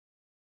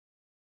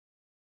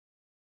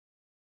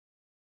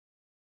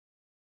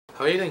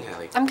How are you doing,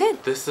 Halle? I'm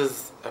good. This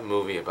is a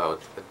movie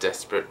about a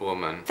desperate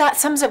woman. That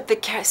sums up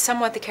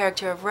somewhat the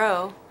character of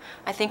Ro.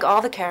 I think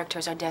all the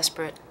characters are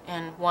desperate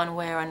in one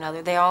way or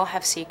another. They all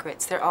have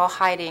secrets. They're all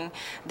hiding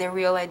their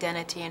real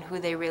identity and who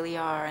they really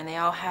are, and they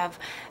all have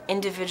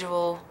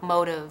individual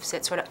motives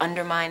that sort of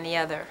undermine the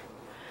other.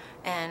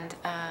 And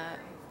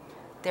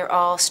they're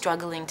all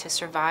struggling to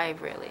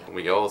survive, really.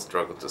 We all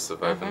struggle to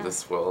survive in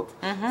this world.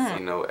 So,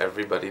 you know,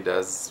 everybody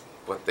does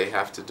what they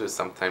have to do.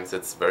 Sometimes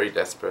it's very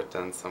desperate,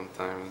 and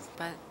sometimes...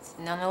 But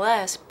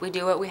nonetheless, we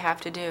do what we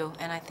have to do.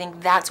 And I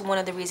think that's one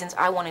of the reasons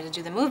I wanted to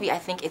do the movie. I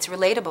think it's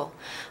relatable.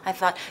 I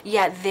thought,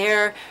 yeah,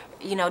 their,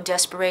 you know,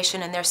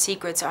 desperation and their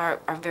secrets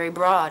are very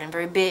broad and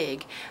very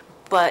big.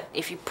 But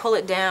if you pull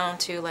it down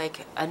to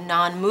like a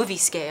non-movie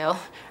scale,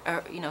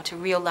 or, you know, to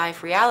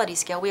real-life reality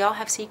scale, we all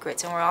have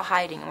secrets, and we're all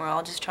hiding, and we're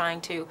all just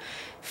trying to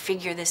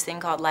figure this thing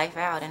called life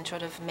out and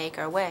sort of make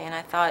our way. And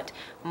I thought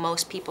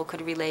most people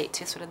could relate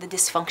to sort of the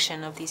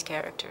dysfunction of these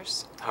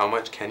characters. How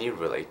much can you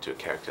relate to a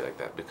character like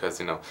that? Because,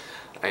 you know,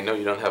 I know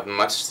you don't have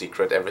much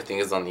secret, everything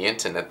is on the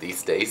internet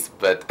these days,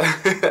 but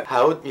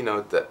how, you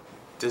know,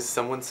 does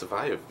someone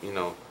survive, you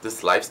know,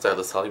 this lifestyle,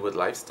 this Hollywood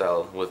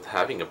lifestyle, with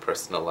having a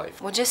personal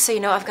life? Well, just so you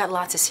know, I've got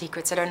lots of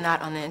secrets that are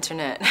not on the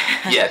internet.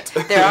 Yet.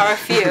 There are a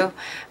few.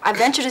 I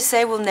venture to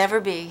say will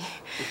never be,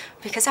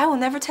 because I will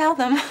never tell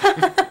them.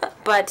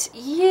 But,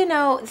 you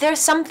know, there's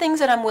some things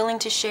that I'm willing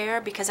to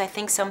share because I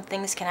think some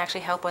things can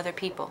actually help other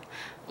people,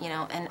 you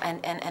know,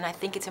 and I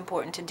think it's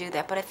important to do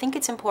that. But I think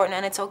it's important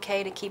and it's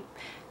okay to keep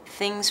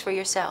things for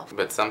yourself.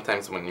 But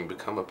sometimes when you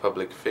become a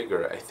public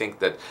figure, I think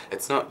that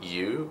it's not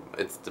you,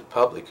 it's the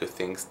public who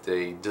thinks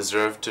they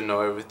deserve to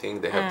know everything,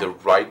 they have the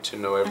right to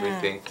know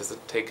everything. Does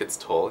it take its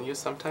toll on you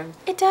sometimes?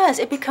 It does.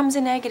 It becomes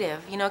a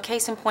negative. You know,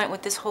 case in point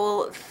with this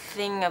whole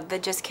thing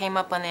that just came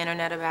up on the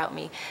internet about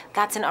me.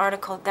 That's an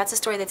article, that's a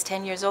story that's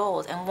 10 years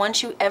old. And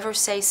once you ever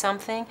say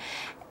something,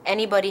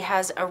 anybody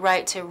has a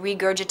right to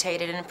regurgitate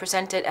it and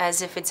present it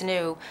as if it's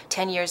new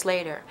 10 years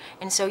later.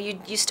 And so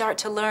you start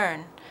to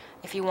learn.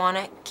 If you want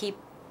to keep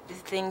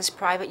things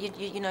private,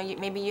 you know,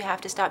 maybe you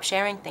have to stop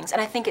sharing things. And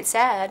I think it's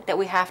sad that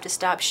we have to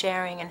stop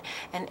sharing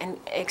and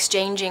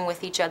exchanging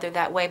with each other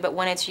that way. But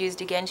when it's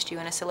used against you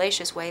in a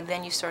salacious way,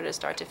 then you sort of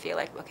start to feel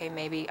like, okay,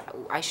 maybe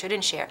I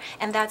shouldn't share.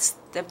 And that's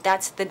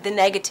the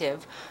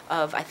negative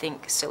of, I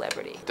think,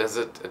 celebrity. Does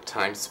it at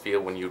times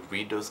feel when you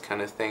read those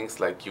kind of things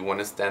like you want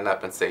to stand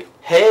up and say,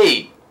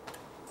 hey,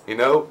 you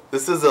know,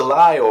 this is a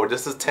lie, or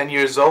this is 10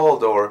 years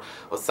old, or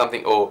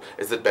something, or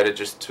is it better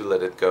just to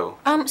let it go?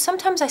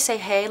 Sometimes I say,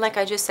 hey, like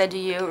I just said to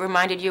you,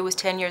 reminded you it was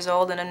 10 years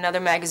old and another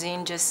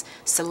magazine just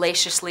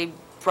salaciously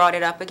brought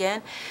it up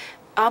again.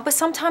 But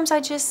sometimes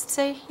I just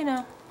say, you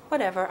know,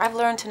 whatever. I've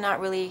learned to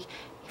not really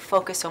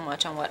focus so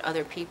much on what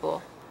other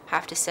people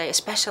have to say,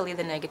 especially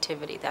the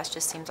negativity. That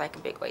just seems like a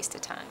big waste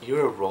of time.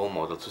 You're a role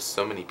model to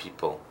so many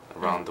people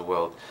around the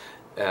world.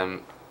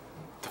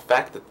 The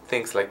fact that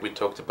things like we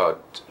talked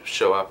about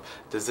show up,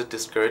 does it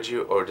discourage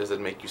you or does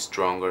it make you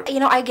stronger? You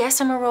know, I guess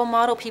I'm a role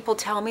model. People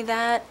tell me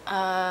that.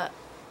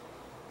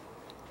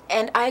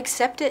 And I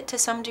accept it to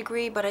some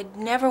degree, but I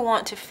never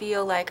want to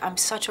feel like I'm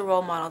such a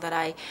role model that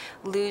I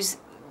lose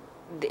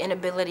the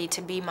inability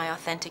to be my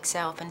authentic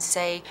self and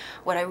say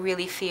what I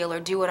really feel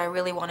or do what I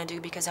really want to do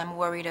because I'm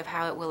worried of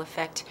how it will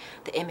affect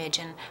the image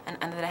and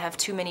that I have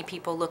too many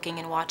people looking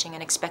and watching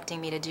and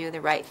expecting me to do the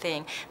right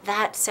thing.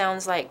 That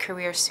sounds like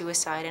career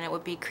suicide, and it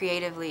would be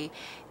creatively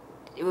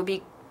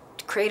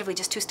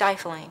just too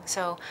stifling.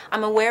 So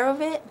I'm aware of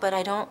it, but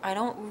I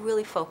don't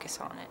really focus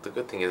on it. The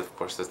good thing is, of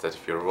course, is that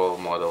if you're a role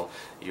model,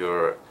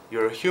 you're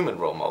a human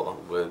role model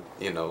with,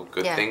 you know,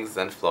 good things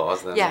and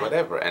flaws and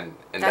whatever, and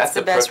that's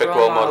the perfect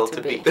role model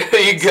to be. There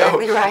you go.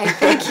 Exactly right.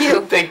 Thank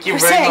you. Thank you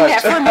for very saying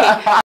much.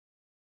 That for me.